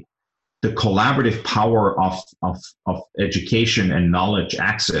community, the collaborative power of education and knowledge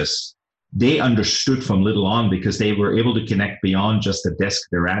access, they understood from little on because they were able to connect beyond just the desk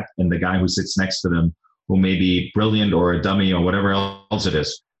they're at and the guy who sits next to them, who may be brilliant or a dummy or whatever else it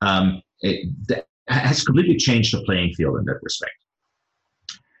is. It has completely changed the playing field in that respect.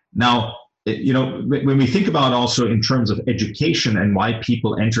 Now, when we think about also in terms of education and why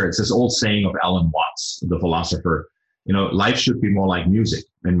people enter, it's this old saying of Alan Watts, the philosopher, life should be more like music.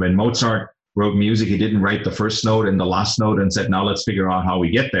 And when Mozart wrote music, he didn't write the first note and the last note and said, now let's figure out how we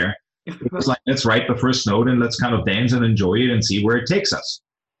get there. It was like, let's write the first note and let's kind of dance and enjoy it and see where it takes us.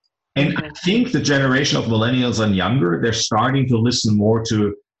 And I think the generation of millennials and younger, they're starting to listen more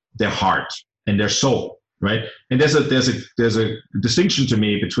to their heart and their soul. Right. And there's a distinction to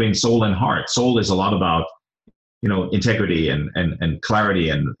me between soul and heart. Soul is a lot about, integrity and clarity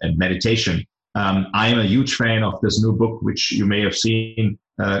and meditation. I am a huge fan of this new book, which you may have seen.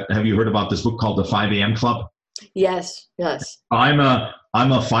 Have you heard about this book called The 5 a.m. Club? Yes. I'm a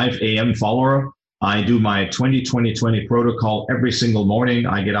 5 a.m. follower. I do my 20-20-20 protocol every single morning.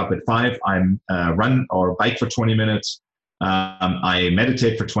 I get up at 5. I run or bike for 20 minutes. I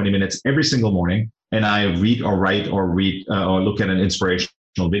meditate for 20 minutes every single morning, and I read or write or look at an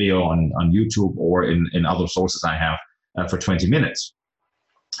inspirational video on YouTube or in other sources I have for 20 minutes.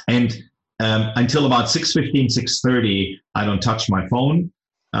 And until about 6:15, 6:30, I don't touch my phone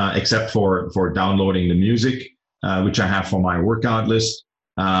except for downloading the music, which I have for my workout list.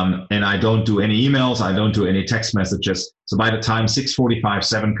 And I don't do any emails. I don't do any text messages. So by the time 6:45,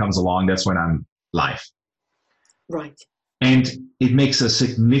 7 comes along, that's when I'm live. Right. And it makes a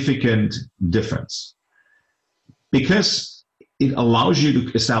significant difference because it allows you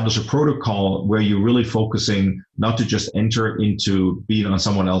to establish a protocol where you're really focusing not to just enter into being on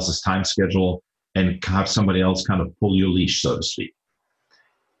someone else's time schedule and have somebody else kind of pull your leash, so to speak.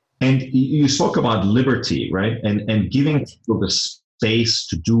 And you spoke about liberty, right? And giving people the space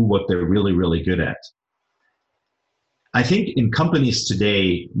to do what they're really, really good at. I think in companies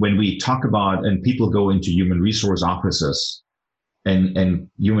today, when we talk about, and people go into human resource offices and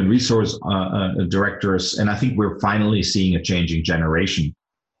human resource directors, and I think we're finally seeing a changing generation.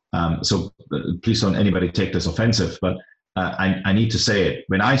 So please don't anybody take this offensive, but I need to say it.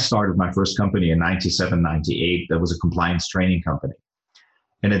 When I started my first company in 97, 98, there was a compliance training company.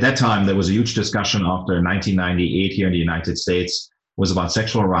 And at that time, there was a huge discussion after 1998 here in the United States was about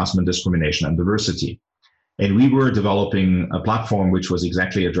sexual harassment, discrimination, and diversity. And we were developing a platform which was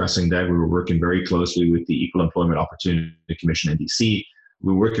exactly addressing that. We were working very closely with the Equal Employment Opportunity Commission in DC.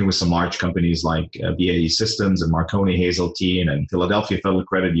 We were working with some large companies like BAE Systems and Marconi Hazeltine and Philadelphia Federal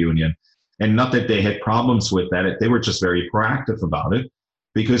Credit Union. And not that they had problems with that, they were just very proactive about it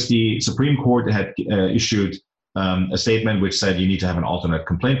because the Supreme Court had issued a statement which said you need to have an alternate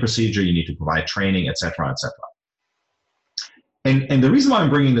complaint procedure, you need to provide training, et cetera, et cetera. And the reason why I'm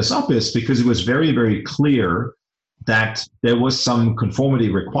bringing this up is because it was very, very clear that there was some conformity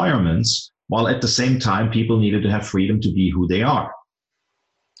requirements, while at the same time, people needed to have freedom to be who they are.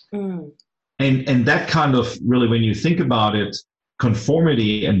 Mm. And that kind of really, when you think about it,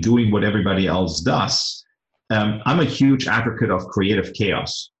 conformity and doing what everybody else does, I'm a huge advocate of creative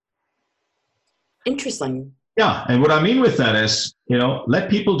chaos. Interesting. Yeah, and what I mean with that is,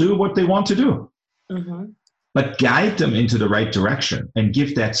 let people do what they want to do. Mm-hmm. But guide them into the right direction and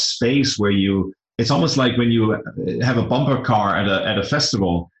give that space where it's almost like when you have a bumper car at a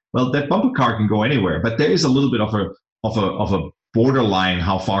festival. Well, that bumper car can go anywhere, but there is a little bit of a borderline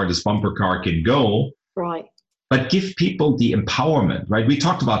how far this bumper car can go. Right. But give people the empowerment, right? We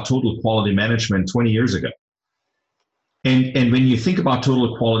talked about total quality management 20 years ago. And when you think about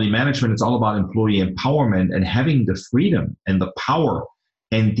total quality management, it's all about employee empowerment and having the freedom and the power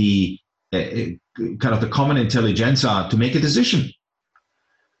and the kind of the common intelligentsia to make a decision.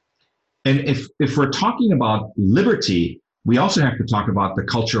 And if we're talking about liberty, we also have to talk about the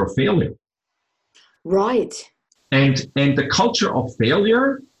culture of failure. Right. And the culture of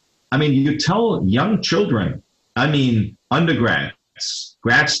failure, I mean, you tell young children, undergrads,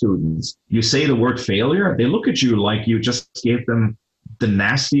 grad students, you say the word failure, they look at you like you just gave them the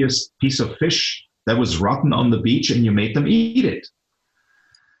nastiest piece of fish that was rotten on the beach and you made them eat it.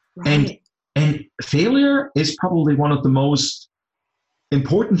 Right. And failure is probably one of the most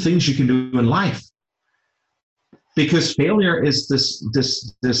important things you can do in life, because failure is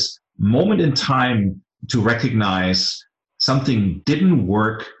this moment in time to recognize something didn't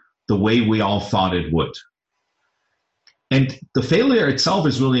work the way we all thought it would. And the failure itself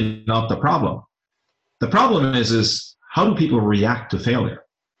is really not the problem. The problem is how do people react to failure,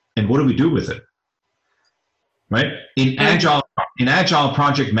 and what do we do with it? Right? In agile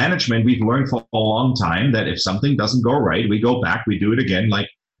project management, we've learned for a long time that if something doesn't go right, we go back, we do it again. Like,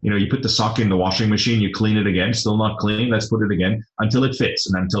 you put the sock in the washing machine, you clean it again, still not clean, let's put it again until it fits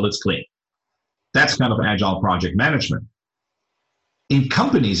and until it's clean. That's kind of agile project management. In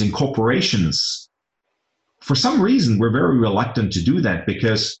companies, in corporations, for some reason, we're very reluctant to do that,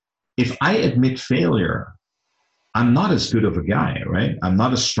 because if I admit failure, I'm not as good of a guy, right? I'm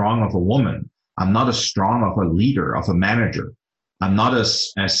not as strong of a woman. I'm not as strong of a leader, of a manager. I'm not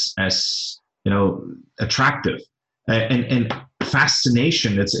as attractive. And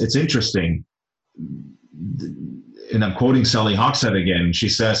fascination, it's interesting. And I'm quoting Sally Hogshead again. She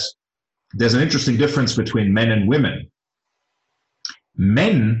says, there's an interesting difference between men and women.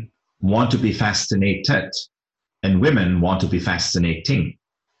 Men want to be fascinated, and women want to be fascinating.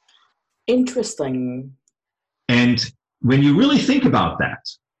 Interesting. And when you really think about that,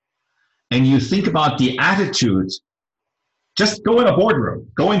 and you think about the attitude, just go in a boardroom,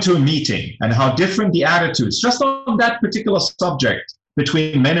 go into a meeting, and how different the attitudes, just on that particular subject,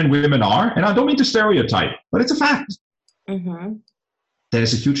 between men and women are, and I don't mean to stereotype, but it's a fact. Mm-hmm.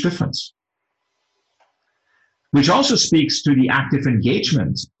 There's a huge difference. Which also speaks to the active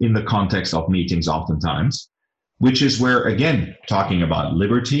engagement in the context of meetings oftentimes, which is where, again, talking about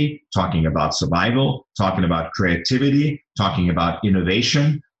liberty, talking about survival, talking about creativity, talking about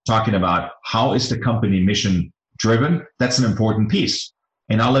innovation, talking about how is the company mission driven, that's an important piece.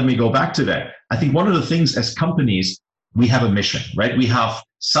 And now let me go back to that. I think one of the things as companies, we have a mission, right? We have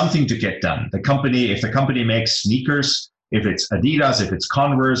something to get done. If the company makes sneakers, if it's Adidas, if it's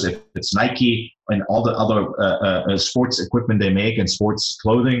Converse, if it's Nike, and all the other sports equipment they make and sports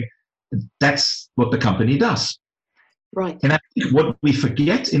clothing, that's what the company does. Right. And I think what we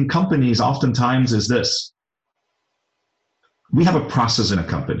forget in companies oftentimes is this. We have a process in a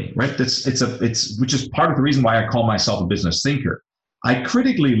company, right? Which is part of the reason why I call myself a business thinker. I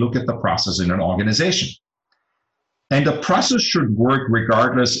critically look at the process in an organization. And the process should work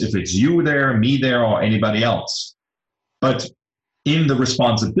regardless if it's you there, me there, or anybody else. But in the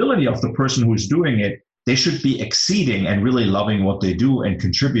responsibility of the person who's doing it, they should be exceeding and really loving what they do and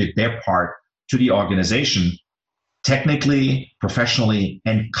contribute their part to the organization, technically, professionally,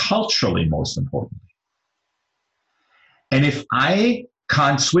 and culturally, most importantly. And if I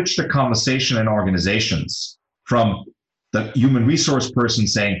can't switch the conversation in organizations from the human resource person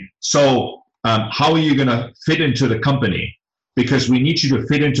saying, so how are you going to fit into the company? Because we need you to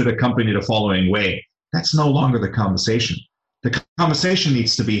fit into the company the following way. That's no longer the conversation. The conversation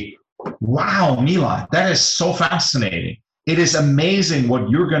needs to be, wow, Mila, that is so fascinating. It is amazing what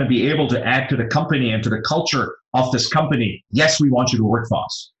you're going to be able to add to the company and to the culture of this company. Yes, we want you to work for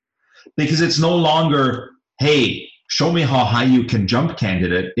us. Because it's no longer, hey, show me how high you can jump,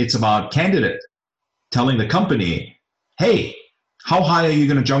 candidate. It's about candidate telling the company, hey, how high are you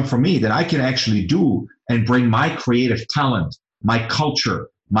going to jump for me that I can actually do and bring my creative talent, my culture,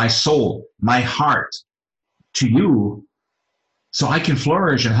 my soul, my heart to you so I can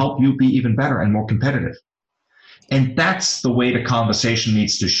flourish and help you be even better and more competitive. And that's the way the conversation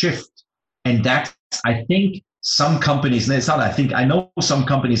needs to shift. And that's, I think, some companies, and it's not, I know some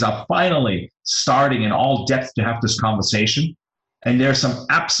companies are finally starting in all depth to have this conversation. And there are some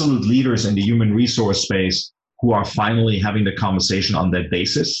absolute leaders in the human resource space who are finally having the conversation on that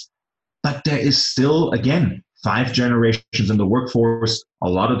basis. But there is still, again, 5 generations in the workforce, a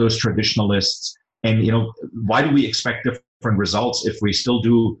lot of those traditionalists. And, why do we expect different results if we still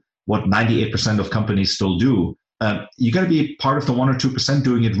do what 98% of companies still do? You got to be part of the 1 or 2%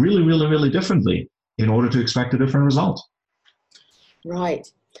 doing it really, really, really differently in order to expect a different result. Right.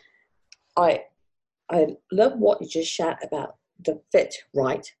 I love what you just shared about the fit,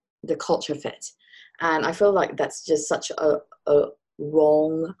 right? The culture fit. And I feel like that's just such a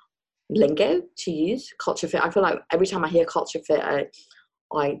wrong lingo to use, culture fit. I feel like every time I hear culture fit,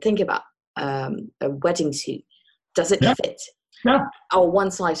 I think about a wedding suit. Does it fit? Yeah. Or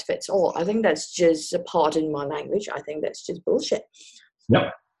one size fits all. I think that's just, pardon my language, I think that's just bullshit.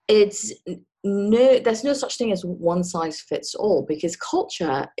 Yep. There's no such thing as one size fits all, because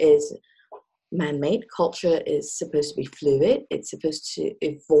culture is man-made. Culture is supposed to be fluid. It's supposed to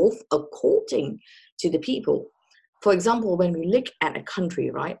evolve according to the people. For example, when we look at a country,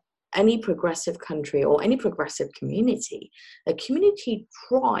 right? Any progressive country or any progressive community, a community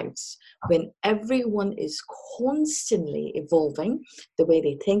thrives when everyone is constantly evolving the way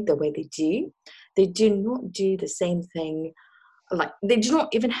they think, the way they do. They do not do the same thing. Like, they do not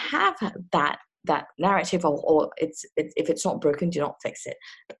even have that narrative or if it's not broken, do not fix it.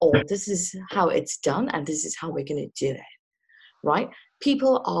 Or this is how it's done and this is how we're going to do it, right?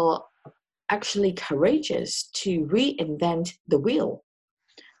 People are actually courageous to reinvent the wheel,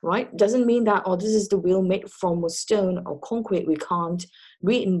 right? Doesn't mean that, this is the wheel made from stone or concrete. We can't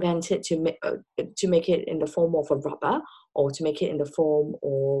reinvent it to make it in the form of a rubber, or to make it in the form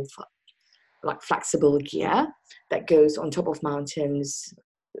of like flexible gear that goes on top of mountains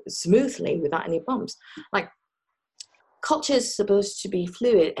smoothly without any bumps. Like, culture is supposed to be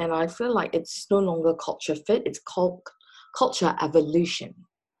fluid, and I feel like it's no longer culture fit, it's called culture evolution.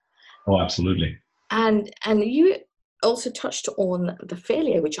 Oh, absolutely. And you also touched on the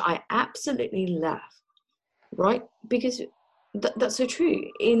failure, which I absolutely love, right? Because that's so true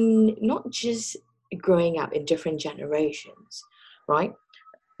in not just growing up in different generations, right?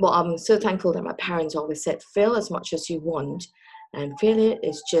 Well, I'm so thankful that my parents always said, fail as much as you want, and failure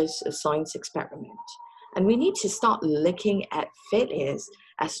is just a science experiment. And we need to start looking at failures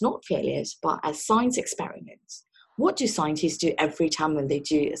as not failures, but as science experiments. What do scientists do every time when they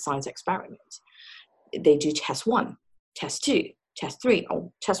do a science experiment? They do test 1, test 2, test 3.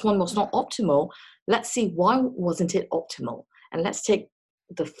 Oh, test 1 was not optimal. Let's see, why wasn't it optimal? and let's take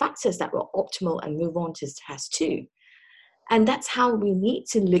the factors that were optimal and move on to task 2. And that's how we need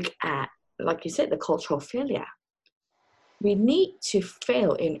to look at, like you said, the cultural failure. We need to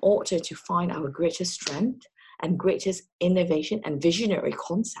fail in order to find our greatest strength and greatest innovation and visionary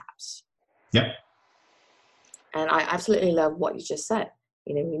concepts. Yep. And I absolutely love what you just said.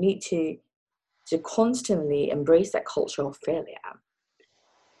 You know, we need to constantly embrace that culture of failure.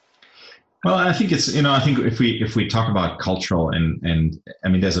 Well, I think it's, I think if we talk about cultural and I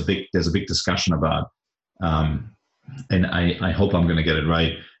mean, there's a big discussion about, and I hope I'm going to get it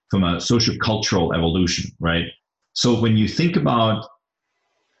right, from a socio-cultural evolution, right? So when you think about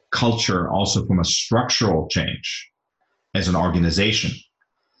culture also from a structural change as an organization,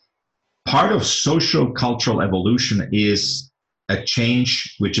 part of socio-cultural evolution is a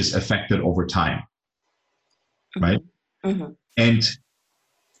change which is affected over time, right? Mm-hmm. And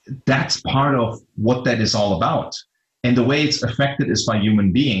that's part of what that is all about. And the way it's affected is by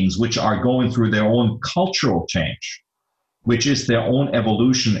human beings, which are going through their own cultural change, which is their own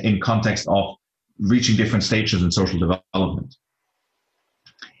evolution in context of reaching different stages in social development.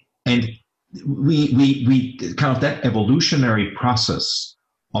 And we kind of that evolutionary process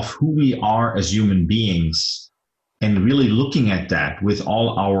of who we are as human beings and really looking at that with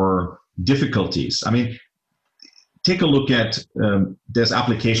all our difficulties. I mean, take a look at, there's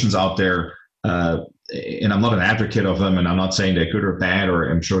applications out there, and I'm not an advocate of them, and I'm not saying they're good or bad, or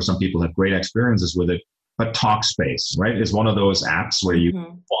I'm sure some people have great experiences with it, but Talkspace, right, is one of those apps where you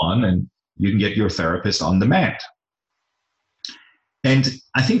go on and you can get your therapist on demand. And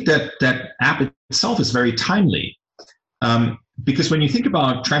I think that app itself is very timely, because when you think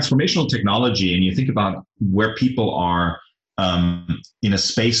about transformational technology and you think about where people are in a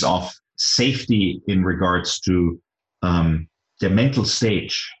space of safety in regards to their mental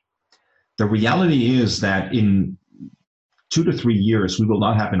stage, the reality is that in 2 to 3 years, we will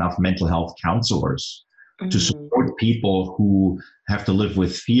not have enough mental health counselors to support people who have to live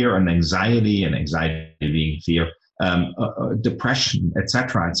with fear and anxiety being fear, depression, et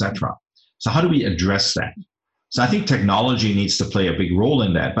cetera, et cetera. So how do we address that? So I think technology needs to play a big role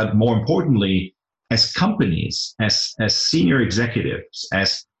in that. But more importantly, as companies, as senior executives,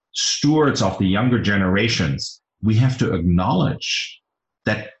 as stewards of the younger generations, we have to acknowledge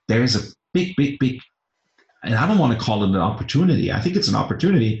that there is a big, and I don't want to call it an opportunity. I think it's an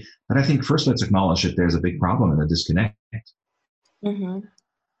opportunity, but I think first let's acknowledge that there's a big problem and a disconnect. Mm-hmm.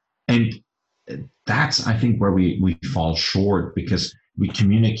 And that's, I think, where we fall short because we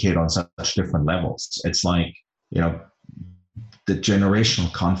communicate on such different levels. It's like, the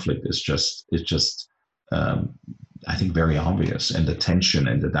generational conflict is just I think, very obvious, and the tension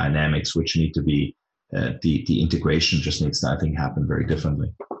and the dynamics which need to be, the integration just needs to, I think, happen very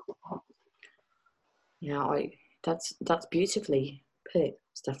differently. Yeah, that's beautifully put,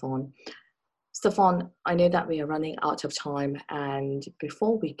 Stefan. Stefan, I know that we are running out of time, and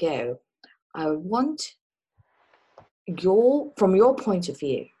before we go, I want from your point of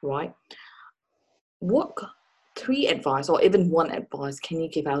view, right? What 3 advice or even 1 advice can you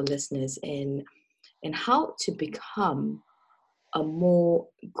give our listeners in how to become a more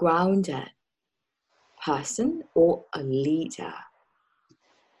grounded person or a leader?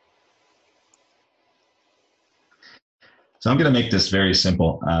 So I'm going to make this very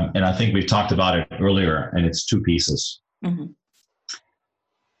simple. And I think we've talked about it earlier, and it's 2 pieces. Mm-hmm.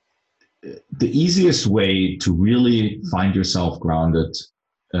 The easiest way to really find yourself grounded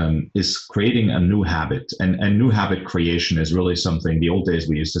is creating a new habit. And new habit creation is really something, the old days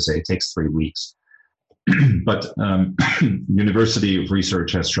we used to say it takes 3 weeks. But university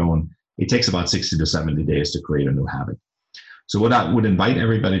research has shown it takes about 60 to 70 days to create a new habit. So what I would invite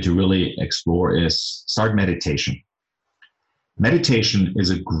everybody to really explore is start meditation. Meditation is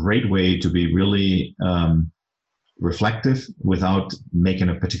a great way to be really reflective without making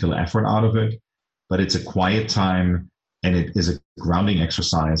a particular effort out of it, but it's a quiet time and it is a grounding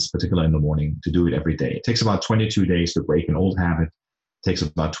exercise, particularly in the morning, to do it every day. It takes about 22 days to break an old habit. It takes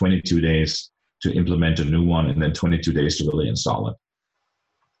about 22 days to implement a new one, and then 22 days to really install it.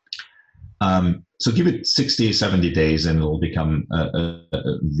 So give it 60, 70 days and it'll become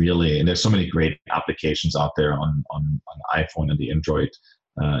really, and there's so many great applications out there on iPhone and the Android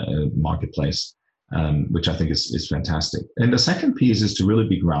marketplace, which I think is fantastic. And the second piece is to really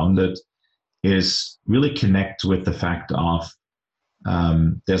be grounded, is really connect with the fact of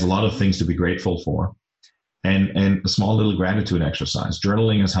there's a lot of things to be grateful for, and a small little gratitude exercise.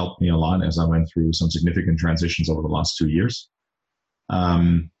 Journaling has helped me a lot as I went through some significant transitions over the last 2 years.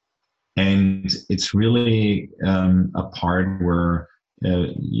 And it's really a part where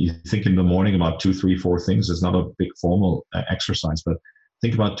you think in the morning about 2, 3, 4 things. It's not a big formal exercise, but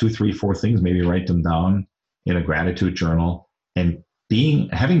think about 2, 3, 4 things, maybe write them down in a gratitude journal. And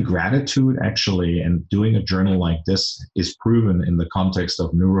having gratitude actually, and doing a journal like this is proven in the context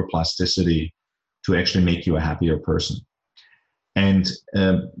of neuroplasticity to actually make you a happier person. And,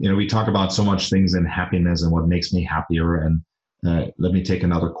 we talk about so much things in happiness and what makes me happier. And let me take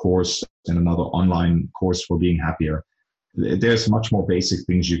another course and another online course for being happier. There's much more basic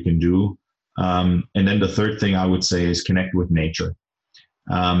things you can do. And then the third thing I would say is connect with nature.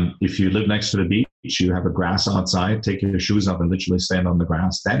 If you live next to the beach, you have a grass outside, take your shoes off and literally stand on the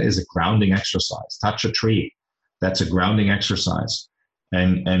grass. That is a grounding exercise. Touch a tree. That's a grounding exercise.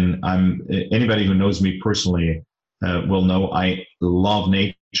 And anybody who knows me personally will know I love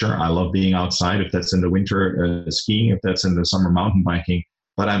nature. I love being outside, if that's in the winter skiing, if that's in the summer mountain biking,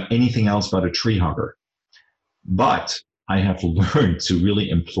 but I'm anything else but a tree hugger. But I have learned to really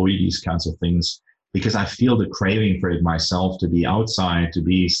employ these kinds of things because I feel the craving for it myself, to be outside, to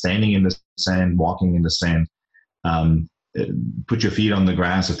be standing in the sand, walking in the sand. Put your feet on the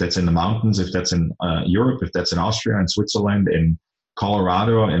grass, if that's in the mountains, if that's in Europe, if that's in Austria and Switzerland, in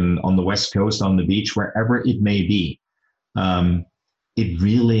Colorado, and on the West Coast, on the beach, wherever it may be. It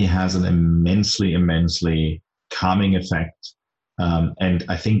really has an immensely calming effect. And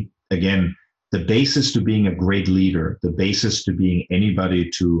I think, again, the basis to being a great leader, the basis to being anybody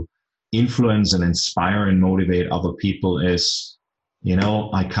to influence and inspire and motivate other people is,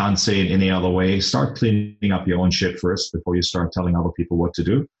 I can't say it any other way. Start cleaning up your own shit first before you start telling other people what to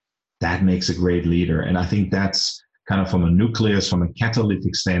do. That makes a great leader. And I think that's kind of from a nucleus, from a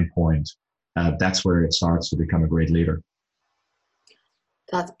catalytic standpoint, that's where it starts to become a great leader.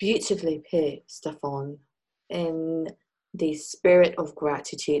 That's beautifully put, Stefan. In the spirit of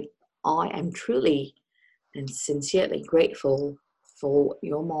gratitude, I am truly and sincerely grateful for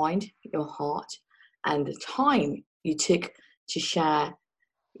your mind, your heart, and the time you took to share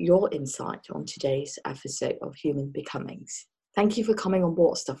your insight on today's episode of Human Becomings. Thank you for coming on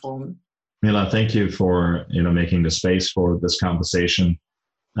board, Stefan. Mila, thank you for making the space for this conversation,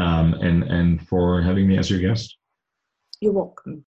 and for having me as your guest. You're welcome.